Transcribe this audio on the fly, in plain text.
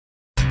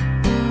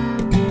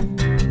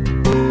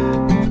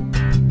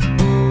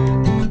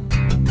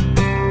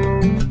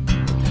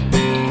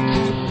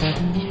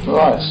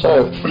Right,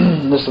 so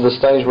this is the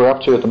stage we're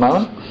up to at the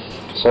moment.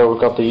 So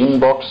we've got the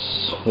inbox,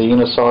 the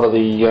inner side of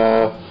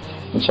the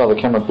inside the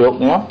camera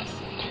built now,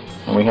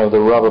 and we have the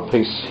rubber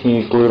piece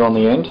here glued on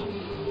the end.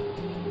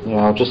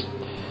 Now I've just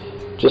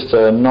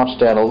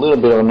notched out a little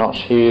bit of a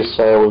notch here,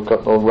 so we've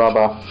got the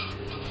rubber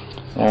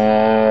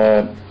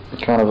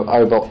kind of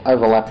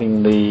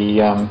overlapping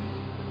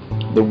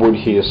the wood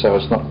here, so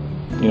it's not,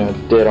 you know,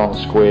 dead on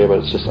square, but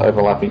it's just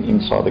overlapping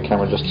inside the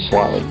camera just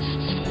slightly,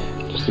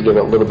 just to give it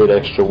a little bit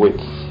extra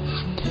width.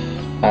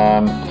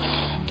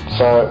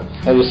 So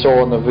as you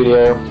saw in the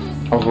video,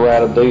 I've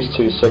routed these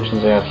two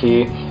sections out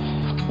here,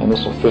 and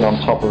this will fit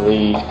on top of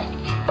the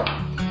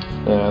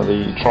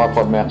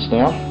tripod mounts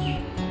now.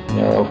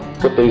 I've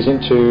put these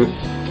into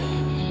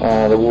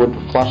the wood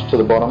flush to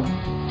the bottom,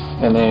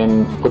 and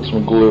then put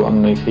some glue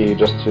underneath here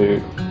just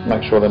to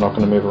make sure they're not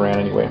going to move around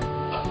anywhere.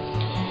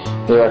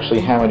 They're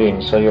actually hammered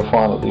in, so you'll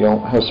find that you'll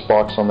have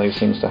spikes on these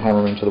things to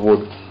hammer into the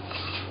wood.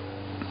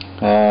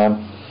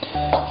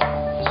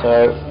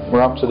 So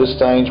we're up to this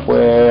stage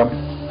where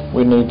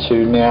we need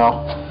to now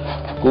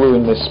glue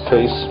in this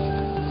piece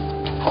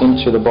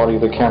into the body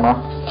of the camera.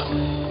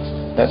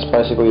 That's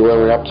basically where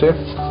we're up to,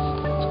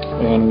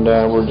 and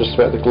we're just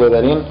about to glue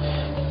that in.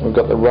 We've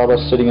got the rubber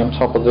sitting on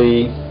top of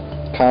the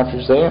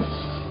cartridge there,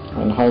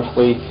 and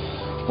hopefully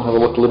we'll have a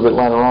look a little bit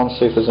later on,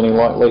 see if there's any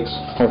light leaks.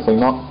 Hopefully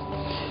not.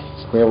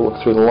 We have a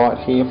look through the light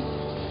here,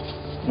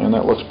 and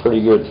that looks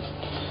pretty good.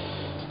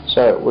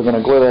 So we're going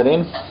to glue that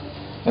in,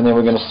 and then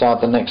we're going to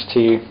start the next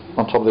tier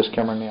on top of this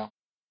camera now.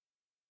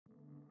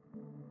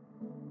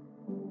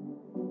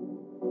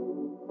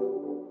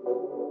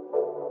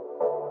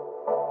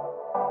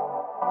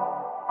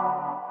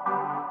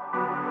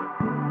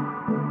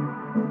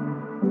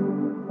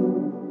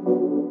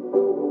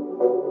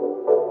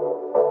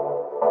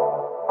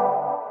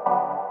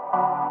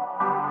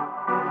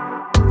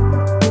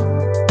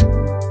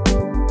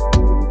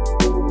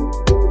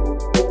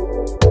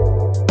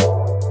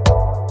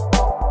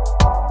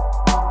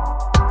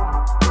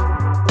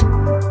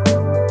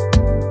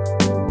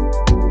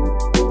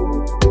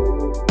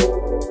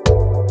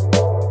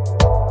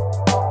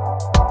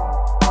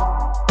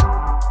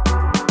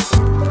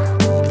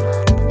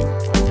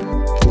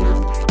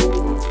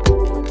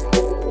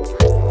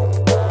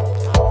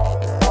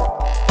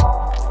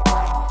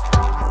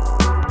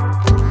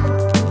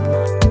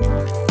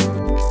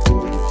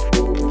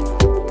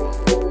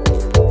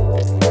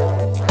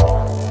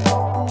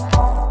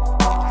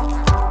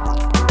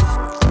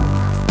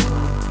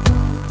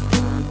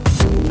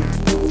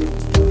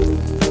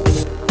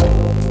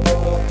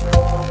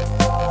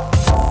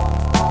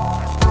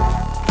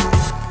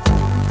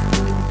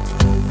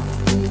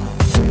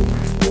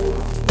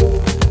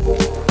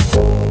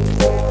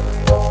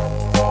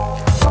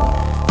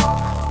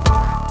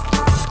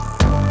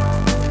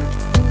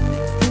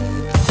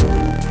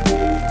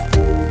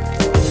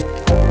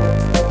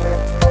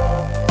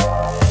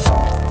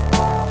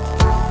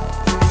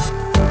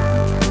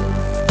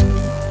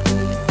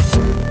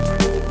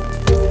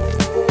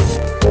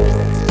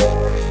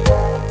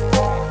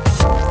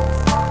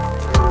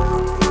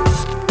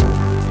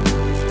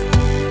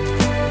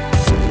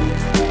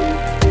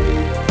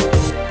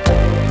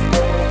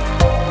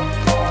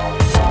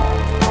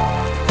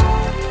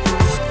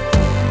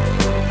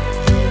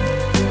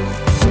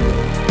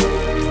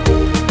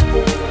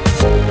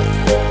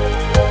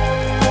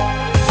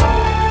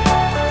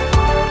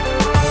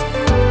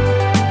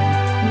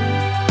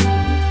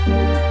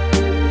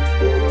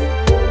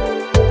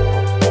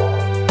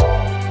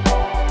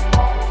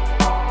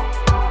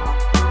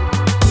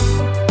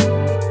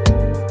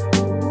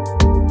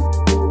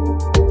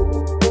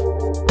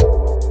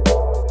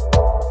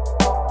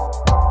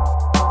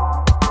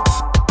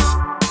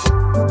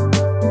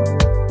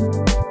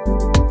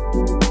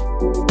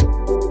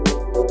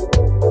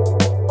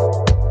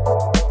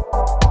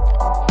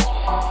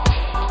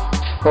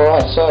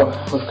 Alright, so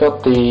we've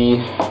got the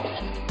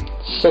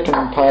second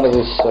part of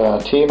this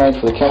tier made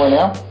for the camera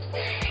now.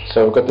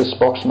 So we've got this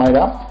box made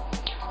up,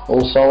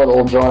 all solid,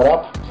 all dried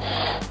up,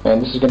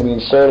 and this is going to be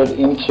inserted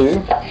into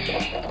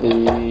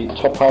the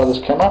top part of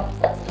this camera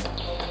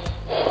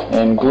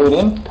and glued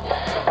in.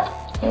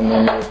 And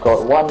then we've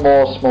got one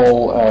more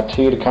small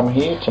tier to come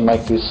here to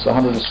make this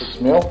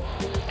 106mm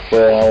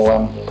for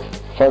our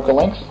focal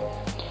length,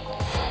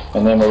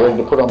 and then we're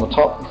ready to put on the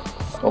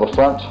top or the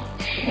front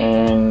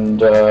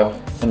and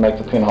make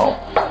the pinhole.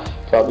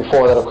 But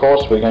before that, of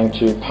course, we're going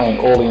to paint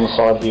all the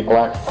inside here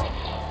black.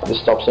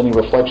 This stops any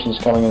reflections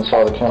coming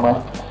inside the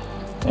camera,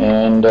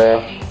 and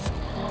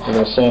we're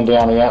going to sand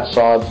down the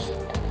outside,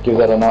 give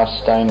that a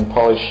nice stain and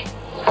polish,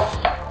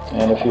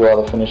 and a few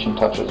other finishing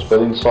touches.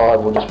 But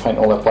inside we'll just paint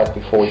all that black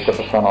before we put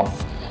the front on.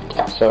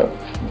 So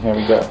here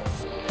we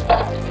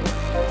go.